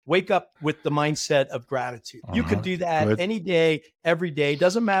Wake up with the mindset of gratitude. You can do that any day, every day.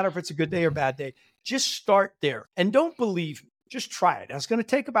 Doesn't matter if it's a good day or bad day. Just start there. And don't believe me. Just try it. It's going to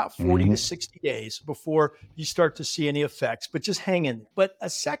take about 40 to 60 days before you start to see any effects, but just hang in there. But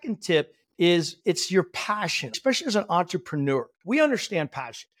a second tip is it's your passion, especially as an entrepreneur. We understand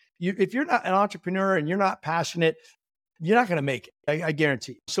passion. If you're not an entrepreneur and you're not passionate, you're not going to make it. I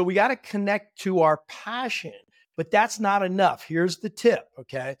guarantee you. So we got to connect to our passion. But that's not enough. Here's the tip,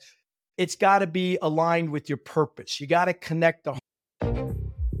 okay? It's got to be aligned with your purpose. You got to connect the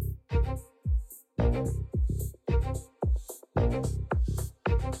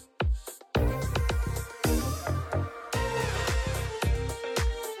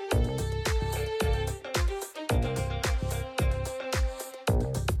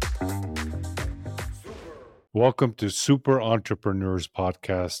Welcome to Super Entrepreneurs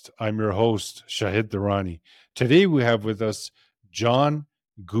Podcast. I'm your host, Shahid Durrani. Today we have with us John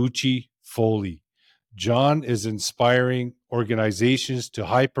Gucci Foley. John is inspiring organizations to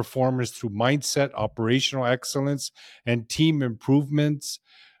high performance through mindset, operational excellence, and team improvements,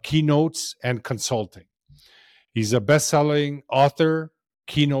 keynotes, and consulting. He's a best-selling author,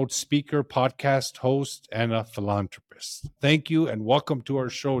 keynote speaker, podcast host, and a philanthropist. Thank you and welcome to our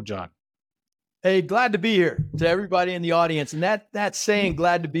show, John. Hey, glad to be here to everybody in the audience. And that saying,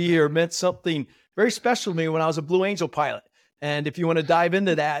 glad to be here, meant something very special to me when I was a Blue Angel pilot. And if you want to dive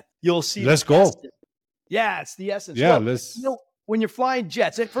into that, you'll see. Let's go. Essence. Yeah, it's the essence. Yeah, well, when you're flying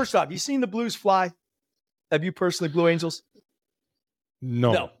jets, first off, you seen the Blues fly? Have you personally Blue Angels?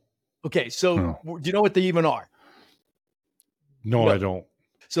 No. Okay, so do you know what they even are? No, I don't.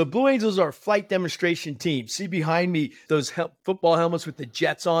 So Blue Angels are a flight demonstration team. See behind me those football helmets with the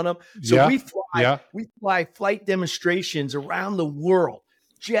jets on them. So we fly flight demonstrations around the world.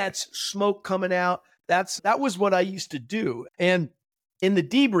 Jets, smoke coming out. That was what I used to do. And in the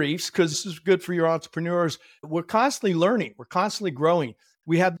debriefs, because this is good for your entrepreneurs, we're constantly learning. We're constantly growing.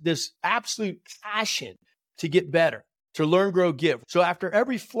 We have this absolute passion to get better, to learn, grow, give. So after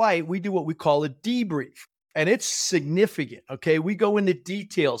every flight, we do what we call a debrief. And it's significant, okay? We go into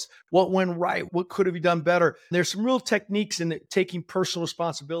details. What went right? What could have you done better? There's some real techniques in taking personal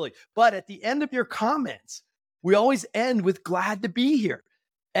responsibility. But at the end of your comments, we always end with glad to be here.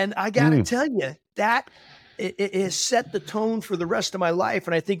 And I got to tell you, that it has set the tone for the rest of my life.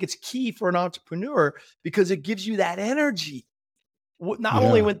 And I think it's key for an entrepreneur because it gives you that energy. Not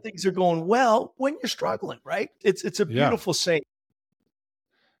only when things are going well, when you're struggling, right? It's a beautiful saying.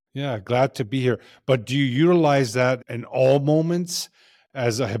 Yeah, glad to be here. But do you utilize that in all moments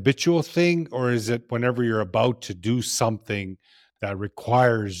as a habitual thing, or is it whenever you're about to do something that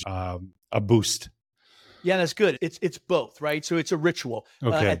requires a boost? Yeah, that's good. It's both, right? So it's a ritual.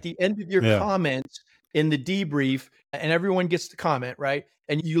 Okay. At the end of your comments in the debrief, and everyone gets to comment, right?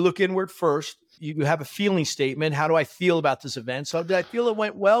 And you look inward first. You have a feeling statement. How do I feel about this event? So did I feel it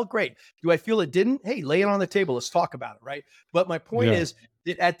went well? Great. Do I feel it didn't? Hey, lay it on the table. Let's talk about it, right? But my point is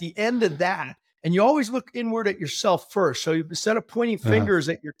that at the end of that, and you always look inward at yourself first. So instead of pointing fingers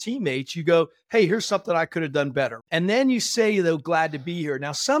at your teammates, you go, hey, here's something I could have done better. And then you say, though, glad to be here.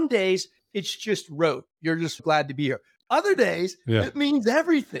 Now, some days it's just rote. You're just glad to be here. Other days, it means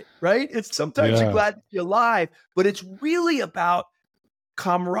everything, right? It's sometimes you're glad to be alive, but it's really about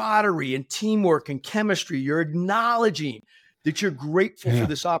camaraderie and teamwork and chemistry. You're acknowledging that you're grateful for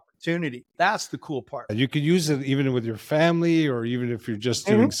this opportunity. That's the cool part. You can use it even with your family, or even if you're just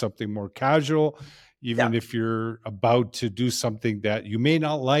doing something more casual, even if you're about to do something that you may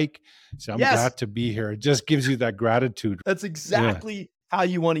not like. So I'm glad to be here. It just gives you that gratitude. That's exactly how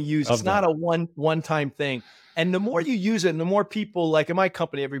you want to use it. It's not a one-time thing. And the more you use it, and the more people, like in my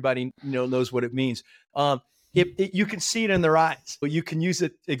company, everybody knows what it means. You can see it in their eyes, but you can use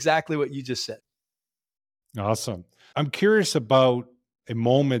it exactly what you just said. Awesome. I'm curious about a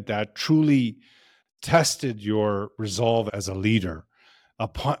moment that truly tested your resolve as a leader, a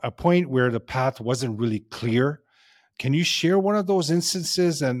point where the path wasn't really clear. Can you share one of those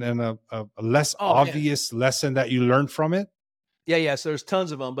instances and a less obvious lesson that you learned from it? Yeah. So there's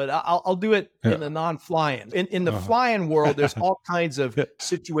tons of them, but I'll do it in the non-flying. In the flying world, there's all kinds of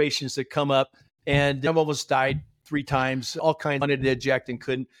situations that come up, and I've almost died 3 times, all kinds, wanted to eject and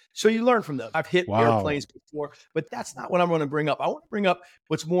couldn't. So you learn from them. I've hit airplanes before, but that's not what I'm going to bring up. I want to bring up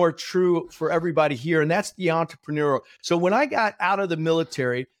what's more true for everybody here, and that's the entrepreneurial. So when I got out of the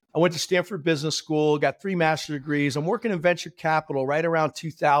military, I went to Stanford Business School, got 3 master's degrees. I'm working in venture capital right around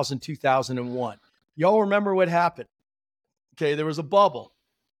 2000, 2001. Y'all remember what happened? Okay, there was a bubble.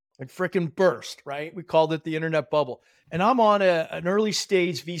 It freaking burst, right? We called it the internet bubble. And I'm on an early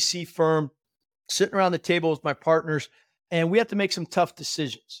stage VC firm, sitting around the table with my partners, and we have to make some tough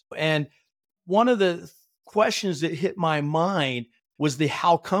decisions. And one of the questions that hit my mind was the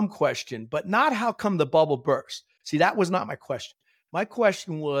how come question, but not how come the bubble burst. See, that was not my question. My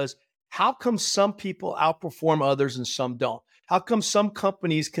question was, how come some people outperform others and some don't? How come some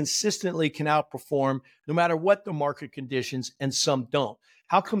companies consistently can outperform no matter what the market conditions and some don't?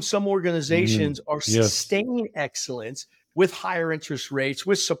 How come some organizations are sustaining excellence with higher interest rates,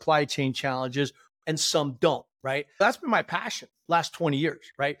 with supply chain challenges, and some don't, right? That's been my passion last 20 years,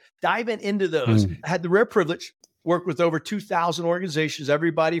 right? Diving into those. I had the rare privilege, work with over 2,000 organizations,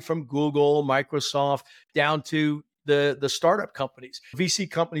 everybody from Google, Microsoft, down to the startup companies.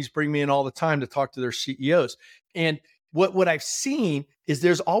 VC companies bring me in all the time to talk to their CEOs. And what I've seen is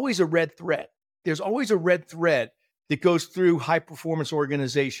there's always a red thread. There's always a red thread that goes through high performance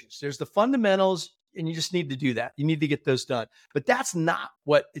organizations. There's the fundamentals, and you just need to do that. You need to get those done. But that's not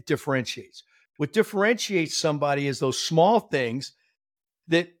what it differentiates. What differentiates somebody is those small things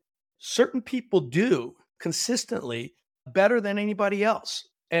that certain people do consistently better than anybody else.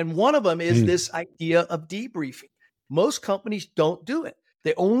 And one of them is this idea of debriefing. Most companies don't do it.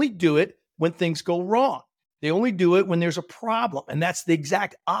 They only do it when things go wrong. They only do it when there's a problem. And that's the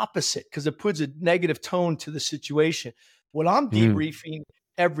exact opposite because it puts a negative tone to the situation. What I'm debriefing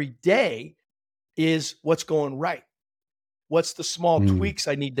every day is what's going right. What's the small tweaks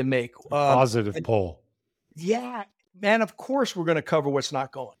I need to make? Positive pull. Yeah, man, of course we're going to cover what's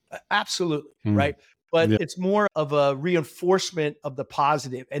not going. Absolutely, right? But it's more of a reinforcement of the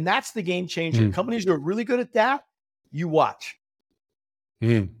positive. And that's the game changer. Companies that are really good at that, you watch.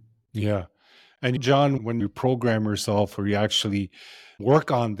 Yeah. And John, when you program yourself or you actually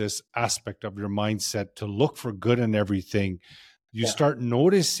work on this aspect of your mindset to look for good in everything, you start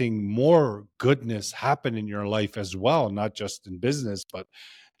noticing more goodness happen in your life as well, not just in business, but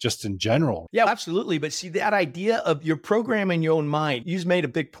just in general. Yeah, absolutely. But see, that idea of you're programming your own mind, you just made a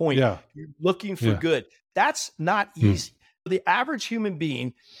big point. Yeah. You're looking for good. That's not easy. The average human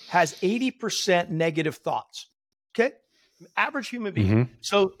being has 80% negative thoughts. Okay. Average human being.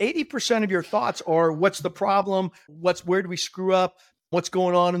 So 80% of your thoughts are what's the problem? Where do we screw up? What's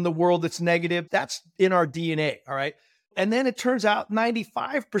going on in the world that's negative? That's in our DNA. All right. And then it turns out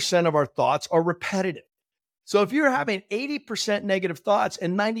 95% of our thoughts are repetitive. So if you're having 80% negative thoughts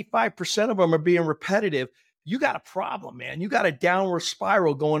and 95% of them are being repetitive, you got a problem, man. You got a downward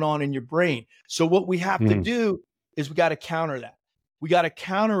spiral going on in your brain. So what we have to do is we got to counter that. We got to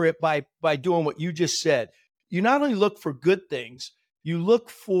counter it by doing what you just said. You not only look for good things, you look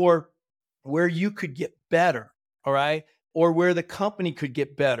for where you could get better, all right? Or where the company could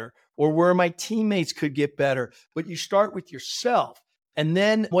get better, or where my teammates could get better. But you start with yourself. And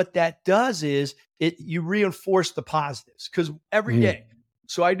then what that does is you reinforce the positives because every day.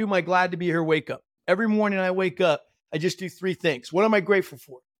 So I do my glad to be here wake up. Every morning I wake up, I just do three things. What am I grateful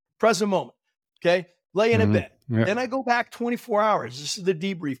for? Present moment. Okay. Lay in a bed. Then I go back 24 hours. This is the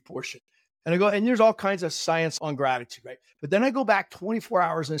debrief portion. And I go, and there's all kinds of science on gratitude, right? But then I go back 24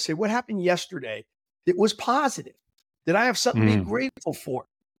 hours and say, what happened yesterday that was positive? Did I have something to be grateful for?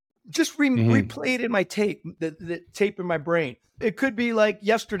 Just replay it in my tape, the tape in my brain. It could be like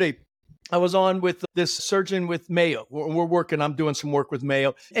yesterday, I was on with this surgeon with Mayo. I'm doing some work with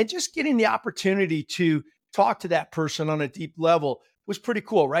Mayo. And just getting the opportunity to talk to that person on a deep level was pretty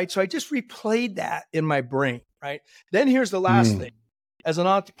cool, right? So I just replayed that in my brain, right? Then here's the last thing. As an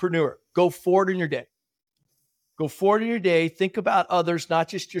entrepreneur, go forward in your day. Go forward in your day. Think about others, not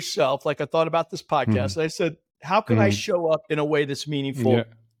just yourself. Like I thought about this podcast. And I said, how can I show up in a way that's meaningful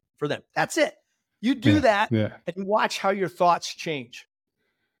for them? That's it. You do that and watch how your thoughts change.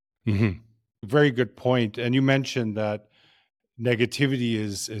 Very good point. And you mentioned that negativity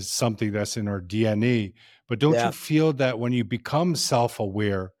is something that's in our DNA. But don't you feel that when you become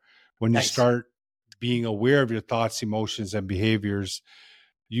self-aware, when you start being aware of your thoughts, emotions, and behaviors,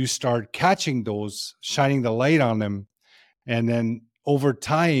 you start catching those, shining the light on them. And then over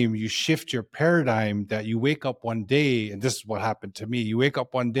time, you shift your paradigm that you wake up one day, and this is what happened to me. You wake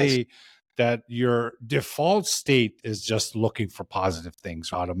up one day that your default state is just looking for positive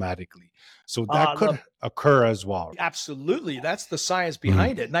things automatically. So that could occur as well. Absolutely. That's the science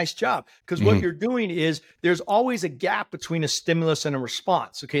behind it. Nice job. Because what you're doing is there's always a gap between a stimulus and a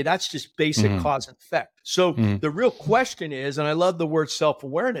response. Okay. That's just basic cause and effect. So the real question is, and I love the word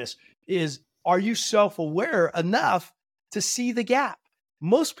self-awareness, is are you self-aware enough to see the gap?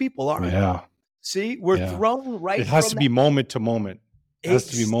 Most people aren't. Yeah. See, we're thrown right. It has to be moment to moment. It has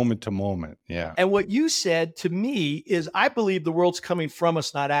to be moment to moment. Yeah. And what you said to me is, I believe the world's coming from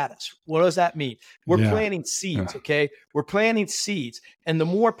us, not at us. What does that mean? We're planting seeds, okay? We're planting seeds. And the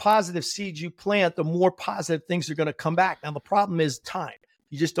more positive seeds you plant, the more positive things are going to come back. Now, the problem is time.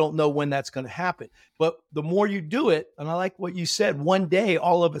 You just don't know when that's going to happen. But the more you do it, and I like what you said, one day,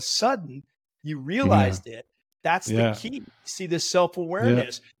 all of a sudden, you realized it. That's the key. See this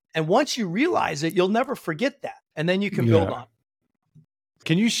self-awareness. And once you realize it, you'll never forget that. And then you can build on it.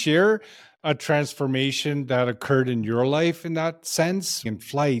 Can you share a transformation that occurred in your life in that sense? In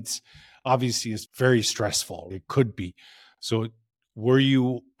flights, obviously, it's very stressful. It could be. So were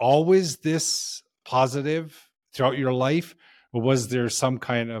you always this positive throughout your life? Or was there some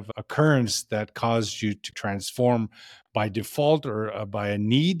kind of occurrence that caused you to transform by default or by a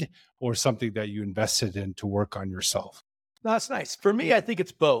need, or something that you invested in to work on yourself? That's nice. For me, I think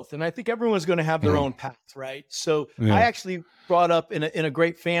it's both. And I think everyone's going to have their own path, right? So I actually brought up in a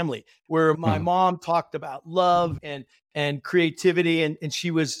great family where my mom talked about love and creativity, and she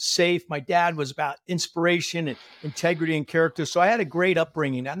was safe. My dad was about inspiration and integrity and character. So I had a great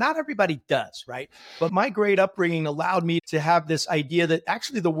upbringing. Now, not everybody does, right? But my great upbringing allowed me to have this idea that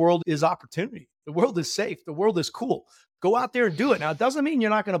actually the world is opportunity. The world is safe. The world is cool. Go out there and do it. Now, it doesn't mean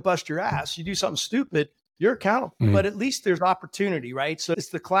you're not going to bust your ass. You do something stupid, you're accountable, but at least there's opportunity, right? So it's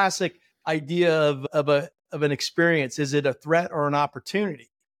the classic idea of an experience. Is it a threat or an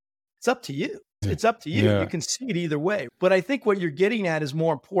opportunity? It's up to you. It's up to you. You can see it either way. But I think what you're getting at is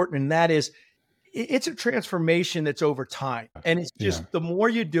more important, and that is, it's a transformation that's over time. And it's just the more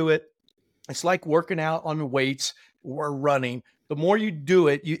you do it, it's like working out on the weights or running. The more you do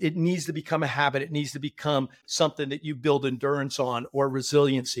it, it needs to become a habit. It needs to become something that you build endurance on, or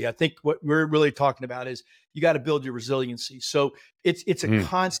resiliency. I think what we're really talking about is you got to build your resiliency. So it's a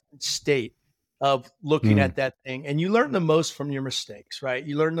constant state of looking at that thing. And you learn the most from your mistakes, right?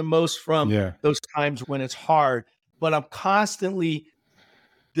 You learn the most from those times when it's hard. But I'm constantly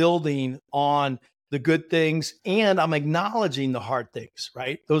building on the good things, and I'm acknowledging the hard things,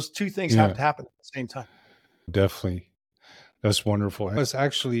 right? Those two things have to happen at the same time. Definitely. That's wonderful. It's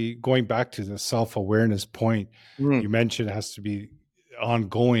actually going back to the self-awareness point you mentioned. It has to be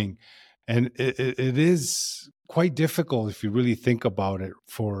ongoing. And it is quite difficult, if you really think about it,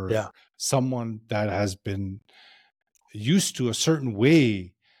 for someone that has been used to a certain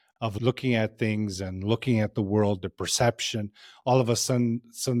way of looking at things and looking at the world, the perception. All of a sudden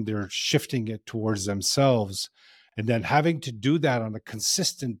they're shifting it towards themselves. And then having to do that on a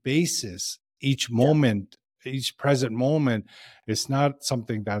consistent basis, each moment, each present moment, it's not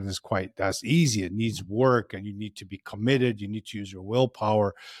something that is quite that's easy. It needs work, and you need to be committed. You need to use your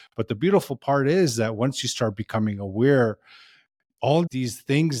willpower. But the beautiful part is that once you start becoming aware, all these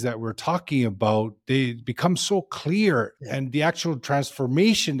things that we're talking about, they become so clear, and the actual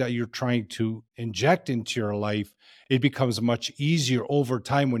transformation that you're trying to inject into your life, it becomes much easier over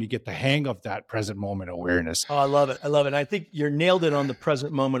time when you get the hang of that present moment awareness. Oh, I love it. I love it. And I think you're nailed it on the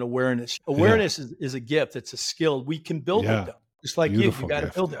present moment awareness. Awareness is a gift. It's a skill. We can build it though. Just like you got to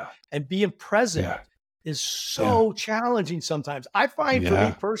build it. And being present is so challenging sometimes. I find for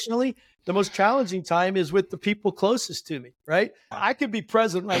me personally, the most challenging time is with the people closest to me, right? I could be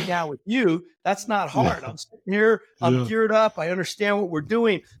present right now with you. That's not hard. I'm sitting here, I'm geared up. I understand what we're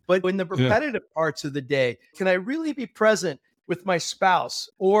doing. But in the repetitive parts of the day, can I really be present with my spouse?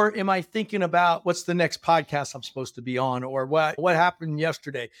 Or am I thinking about what's the next podcast I'm supposed to be on, or what happened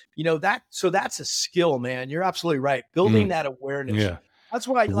yesterday? You know, so that's a skill, man. You're absolutely right. Building that awareness. Yeah. That's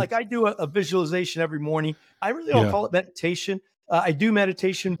why, like, I do a visualization every morning. I really don't call it meditation. I do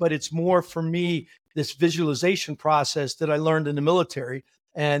meditation, but it's more for me, this visualization process that I learned in the military.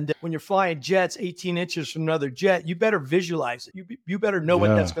 And when you're flying jets 18 inches from another jet, you better visualize it. You better know what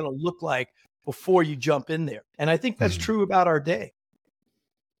that's going to look like before you jump in there. And I think that's true about our day.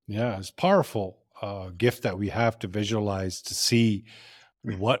 Yeah, it's powerful gift that we have to visualize, to see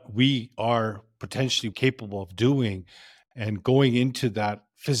what we are potentially capable of doing, and going into that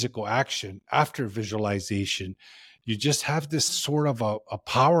physical action after visualization. You just have this sort of a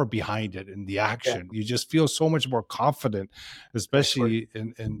power behind it in the action. You just feel so much more confident, especially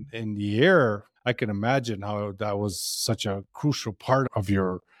in the air. I can imagine how that was such a crucial part of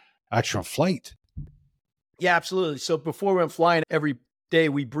your actual flight. Yeah, absolutely. So before we went flying, every day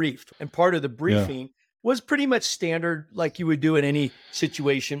we briefed, and part of the briefing was pretty much standard, like you would do in any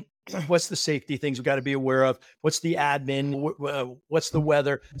situation. What's the safety things we got to be aware of? What's the admin? What's the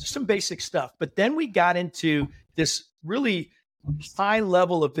weather? Just some basic stuff. But then we got into this really high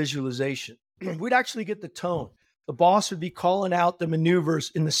level of visualization. We'd actually get the tone. The boss would be calling out the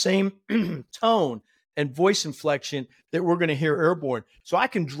maneuvers in the same tone and voice inflection that we're going to hear airborne. So I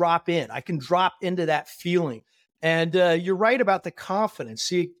can drop into that feeling. And you're right about the confidence.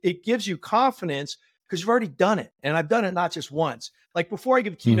 See, it gives you confidence because you've already done it. And I've done it not just once. Like before I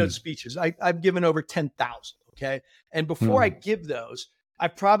give keynote speeches, I've given over 10,000. Okay. And before I give those,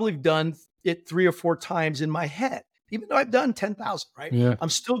 I've probably done it 3 or 4 times in my head, even though I've done 10,000, right? Yeah. I'm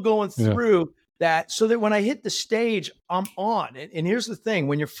still going through that so that when I hit the stage, I'm on. And here's the thing,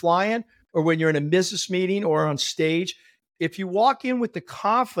 when you're flying or when you're in a business meeting or on stage, if you walk in with the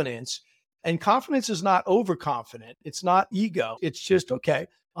confidence, and confidence is not overconfident, it's not ego, it's just, okay,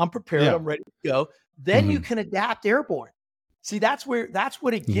 I'm prepared, I'm ready to go. Then you can adapt airborne. See, that's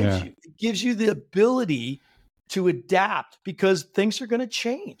what it gives you. It gives you the ability to adapt because things are going to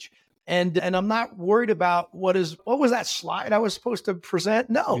change. And I'm not worried about what was that slide I was supposed to present?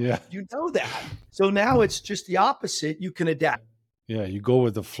 No, you know that. So now it's just the opposite. You can adapt. Yeah, you go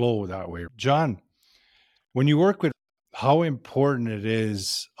with the flow that way. John, when you work with, how important it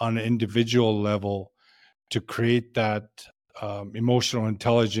is on an individual level to create that emotional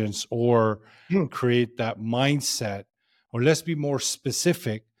intelligence or create that mindset, or let's be more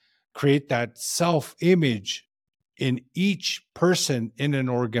specific, create that self-image in each person in an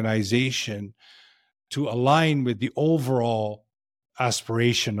organization to align with the overall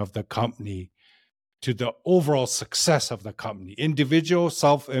aspiration of the company, to the overall success of the company. Individual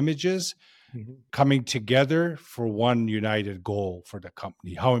self-images coming together for one united goal for the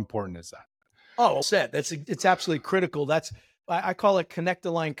company. How important is that? Oh, well said. It's absolutely critical. I call it connect,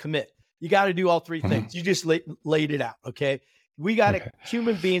 align, commit. You got to do all 3 things. You just laid it out. Okay. We got to,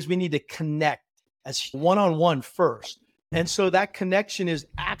 human beings, we need to connect as one-on-one first. And so that connection is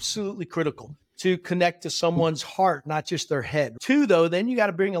absolutely critical to connect to someone's heart, not just their head. 2, though, then you got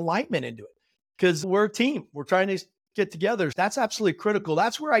to bring alignment into it because we're a team. We're trying to get together. That's absolutely critical.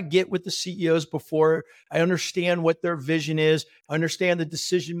 That's where I get with the CEOs before I understand what their vision is, I understand the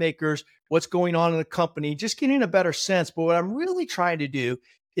decision makers, what's going on in the company, just getting a better sense. But what I'm really trying to do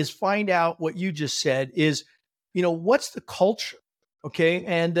is find out what you just said is, what's the culture? Okay.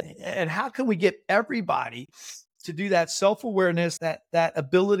 And how can we get everybody to do that self-awareness, that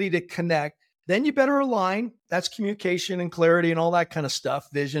ability to connect? Then you better align. That's communication and clarity and all that kind of stuff,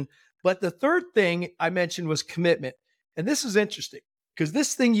 vision. But the third thing I mentioned was commitment. And this is interesting because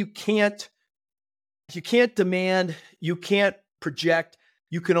this thing you can't demand, you can't project,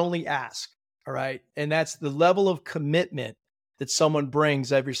 you can only ask. All right. And that's the level of commitment that someone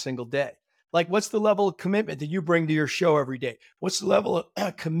brings every single day. Like, what's the level of commitment that you bring to your show every day? What's the level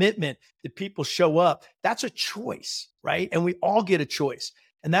of commitment that people show up? That's a choice, right? And we all get a choice.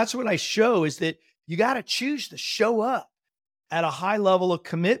 And that's what I show is that you got to choose to show up at a high level of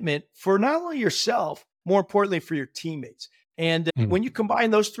commitment for not only yourself, more importantly, for your teammates. And when you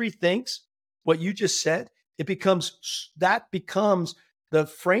combine those 3 things, what you just said, that becomes the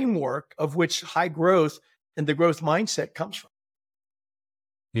framework of which high growth and the growth mindset comes from.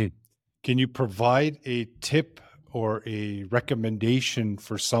 Can you provide a tip or a recommendation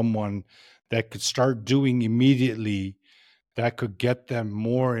for someone that could start doing immediately that could get them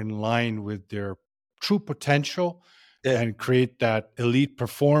more in line with their true potential and create that elite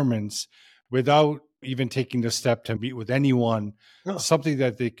performance without even taking the step to meet with anyone? Something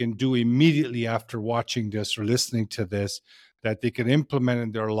that they can do immediately after watching this or listening to this, that they can implement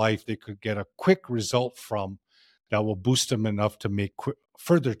in their life, they could get a quick result from, that will boost them enough to make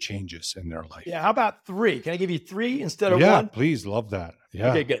further changes in their life. Yeah. How about 3? Can I give you 3 instead of 1? Yeah, please. Love that.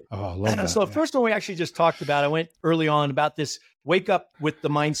 Yeah. Okay, good. Oh, I love that. So the first one we actually just talked about, I went early on about this, wake up with the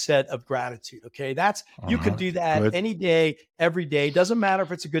mindset of gratitude. Okay. You could do that any day, every day. Doesn't matter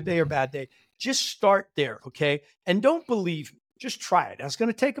if it's a good day or bad day. Just start there. Okay. And don't believe me. Just try it. It's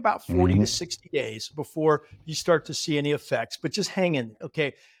going to take about 40 to 60 days before you start to see any effects, but just hang in.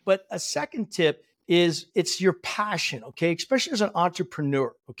 Okay. But a second tip is it's your passion. Okay. Especially as an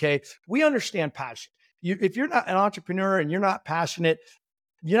entrepreneur. Okay. We understand passion. If you're not an entrepreneur and you're not passionate,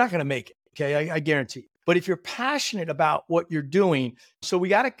 you're not going to make it. Okay. I guarantee you. But if you're passionate about what you're doing, so we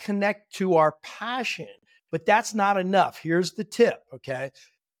got to connect to our passion, but that's not enough. Here's the tip. Okay.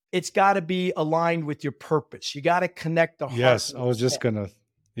 It's got to be aligned with your purpose. You got to connect the heart. Yes. I was just going to,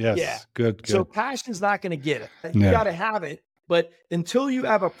 yes. Yeah. Good. So passion's not going to get it. You got to have it, but until you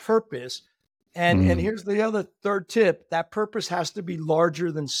have a purpose, and here's the other third tip, that purpose has to be larger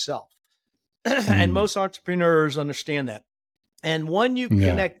than self. And most entrepreneurs understand that. And when you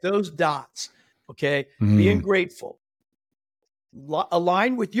connect those dots, okay, being grateful,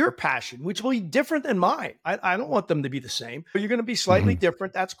 align with your passion, which will be different than mine. I don't want them to be the same, but you're going to be slightly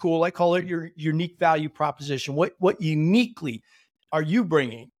different. That's cool. I call it your unique value proposition. What uniquely are you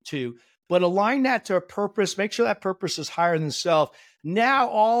bringing to but align that to a purpose. Make sure that purpose is higher than self. Now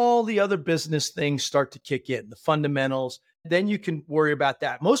all the other business things start to kick in, the fundamentals. Then you can worry about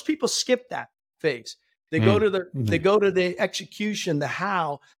that. Most people skip that phase. They go to the execution, the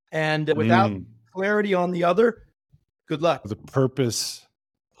how, and without clarity on the other, good luck. The purpose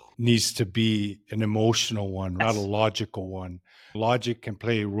needs to be an emotional one, not a logical one. Logic can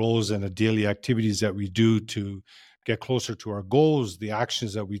play roles in the daily activities that we do to get closer to our goals, the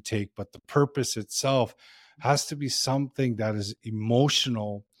actions that we take, but the purpose itself has to be something that is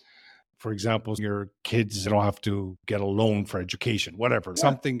emotional. For example, your kids don't have to get a loan for education, whatever,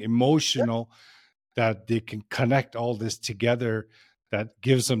 something emotional that they can connect all this together that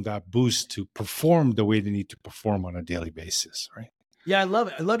gives them that boost to perform the way they need to perform on a daily basis, right? Yeah, I love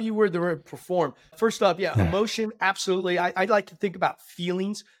it. I love you word the word perform. First off, emotion, absolutely. I like to think about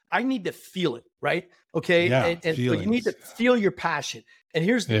feelings. I need to feel it, right? Okay. Yeah, and so you need to feel your passion. And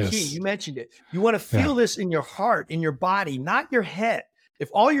here's the key. You mentioned it. You want to feel this in your heart, in your body, not your head. If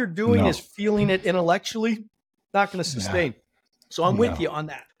all you're doing is feeling it intellectually, not going to sustain. So I'm with you on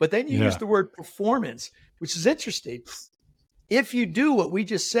that. But then you use the word performance, which is interesting. If you do what you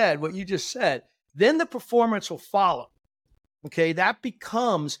just said, then the performance will follow. Okay, that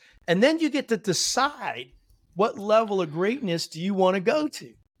becomes, and then you get to decide what level of greatness do you want to go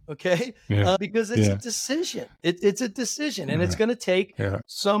to. Okay, because it's a decision. It's a decision, and it's going to take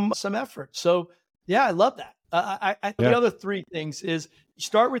some effort. So yeah, I love that. The other three things is you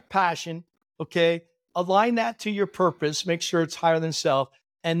start with passion. Okay, align that to your purpose. Make sure it's higher than self,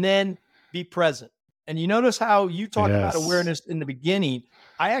 and then be present. And you notice how you talked about awareness in the beginning.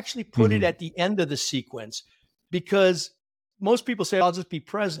 I actually put it at the end of the sequence because most people say, I'll just be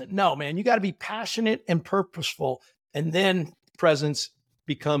present. No, man, you got to be passionate and purposeful. And then presence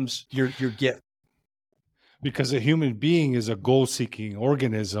becomes your gift. Because a human being is a goal-seeking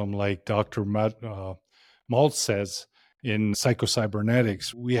organism, like Dr. Maltz says in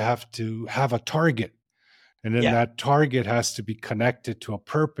psychocybernetics. We have to have a target. And then that target has to be connected to a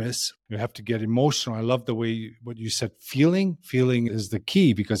purpose. You have to get emotional. I love the way what you said, feeling. Feeling is the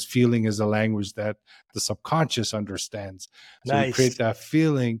key because feeling is a language that the subconscious understands. So you create that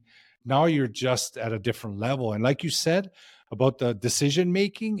feeling. Now you're just at a different level. And like you said about the decision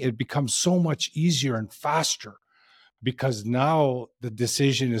making, it becomes so much easier and faster because now the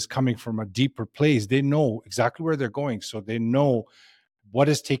decision is coming from a deeper place. They know exactly where they're going. So they know what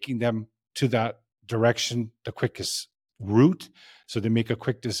is taking them to that direction, the quickest route. So they make a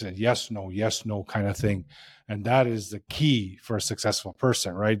quick decision, yes, no kind of thing. And that is the key for a successful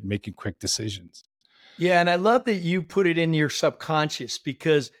person, right? Making quick decisions. Yeah. And I love that you put it in your subconscious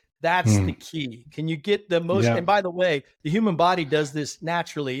because that's the key. Can you get the most, and by the way, the human body does this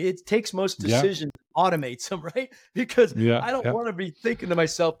naturally. It takes most decisions, automates them, right? Because I don't want to be thinking to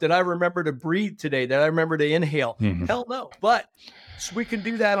myself, did I remember to breathe today? Did I remember to inhale? Hell no. But so we can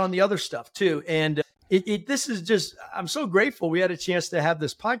do that on the other stuff too. And this is just, I'm so grateful we had a chance to have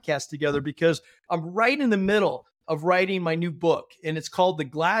this podcast together because I'm right in the middle of writing my new book. And it's called The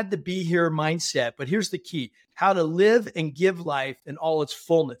Glad to Be Here Mindset. But here's the key, how to live and give life in all its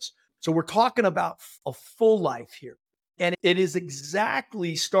fullness. So we're talking about a full life here. And it is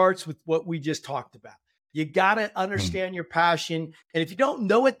exactly starts with what we just talked about. You got to understand your passion. And if you don't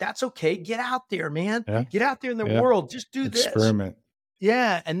know it, that's okay. Get out there, man. Get out there in the world. Just do this. Experiment.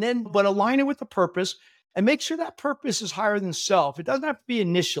 Yeah. And then, but align it with the purpose and make sure that purpose is higher than self. It doesn't have to be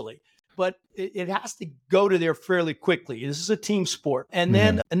initially, but it has to go to there fairly quickly. This is a team sport. And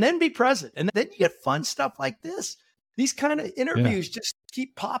then be present. And then you get fun stuff like this. These kind of interviews just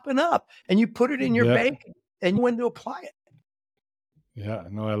keep popping up and you put it in your bank and you when to apply it. Yeah,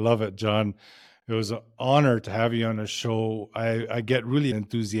 no, I love it, John. It was an honor to have you on the show. I get really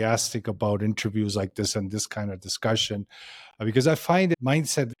enthusiastic about interviews like this and this kind of discussion because I find that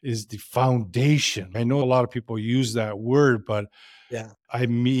mindset is the foundation. I know a lot of people use that word, but I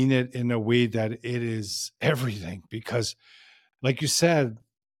mean it in a way that it is everything because like you said,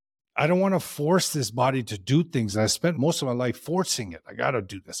 I don't want to force this body to do things. I spent most of my life forcing it. I got to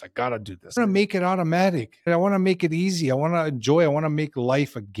do this. I got to do this. I want to make it automatic. I want to make it easy. I want to enjoy. I want to make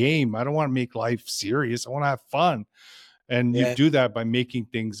life a game. I don't want to make life serious. I want to have fun. And you do that by making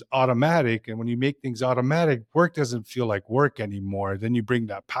things automatic. And when you make things automatic, work doesn't feel like work anymore. Then you bring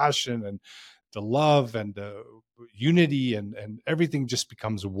that passion and the love and the unity and everything just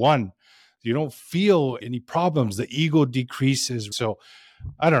becomes one. You don't feel any problems. The ego decreases. So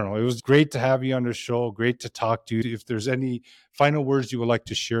I don't know. It was great to have you on the show. Great to talk to you. If there's any final words you would like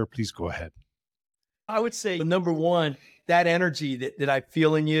to share, please go ahead. I would say number one, that energy that I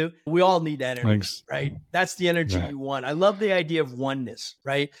feel in you, we all need that energy, Thanks. right? That's the energy you want. I love the idea of oneness,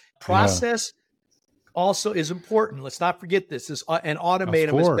 right? Process also is important. Let's not forget this and automate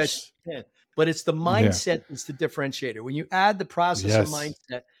them as best you can. But it's the mindset that's the differentiator. When you add the process and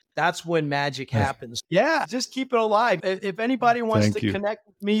mindset, that's when magic happens. Yeah, just keep it alive. If anybody wants to connect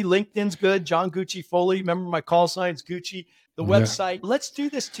with me, LinkedIn's good. John Gucci Foley. Remember my call sign's Gucci. The website. Let's do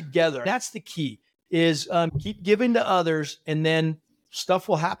this together. That's the key. Is keep giving to others, and then stuff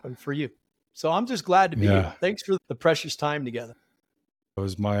will happen for you. So I'm just glad to be here. Thanks for the precious time together. It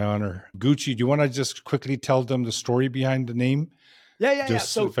was my honor. Gucci, do you want to just quickly tell them the story behind the name? Yeah.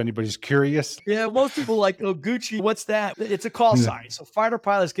 So if anybody's curious. Yeah, most people like, oh, Gucci, what's that? It's a call sign. So fighter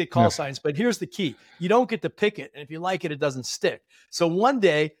pilots get call signs, but here's the key. You don't get to pick it. And if you like it, it doesn't stick. So one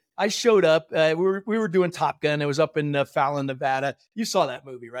day I showed up, we were doing Top Gun. It was up in Fallon, Nevada. You saw that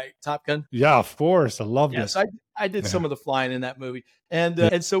movie, right? Top Gun? Yeah, of course. I loved it. So I did some of the flying in that movie.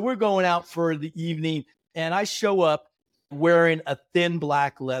 And so we're going out for the evening, and I show up wearing a thin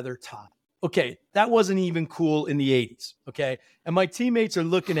black leather top. Okay, that wasn't even cool in the 80s, okay? And my teammates are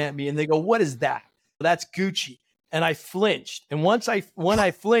looking at me and they go, what is that? Well, that's Gucci. And I flinched. And when I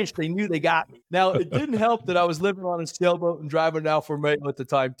flinched, they knew they got me. Now, it didn't help that I was living on a sailboat and driving an Alfa Romeo at the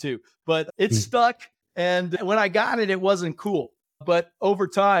time too. But it stuck. And when I got it, it wasn't cool. But over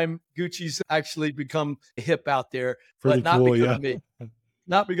time, Gucci's actually become hip out there, but not because of me.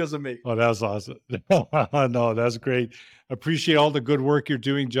 Not because of me. Oh, that's awesome. No, that's great. Appreciate all the good work you're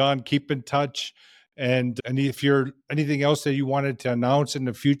doing, John. Keep in touch. And if you're anything else that you wanted to announce in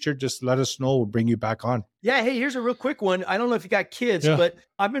the future, just let us know. We'll bring you back on. Yeah. Hey, here's a real quick one. I don't know if you got kids, but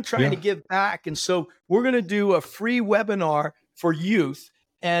I've been trying to give back. And so we're going to do a free webinar for youth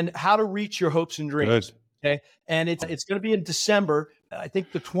and how to reach your hopes and dreams. Good. Okay. And it's going to be in December, I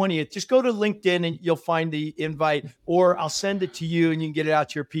think the 20th. Just go to LinkedIn and you'll find the invite, or I'll send it to you and you can get it out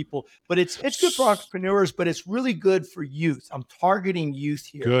to your people. But it's good for entrepreneurs, but it's really good for youth. I'm targeting youth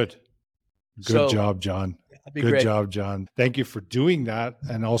here. Good job, John. Good job, John. Thank you for doing that.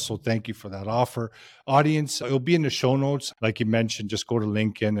 And also thank you for that offer. Audience, it'll be in the show notes. Like you mentioned, just go to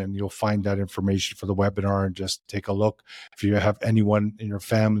LinkedIn and you'll find that information for the webinar and just take a look. If you have anyone in your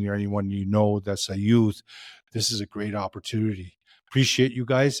family or anyone you know that's a youth, this is a great opportunity. Appreciate you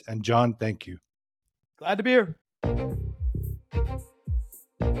guys. And John, thank you. Glad to be here.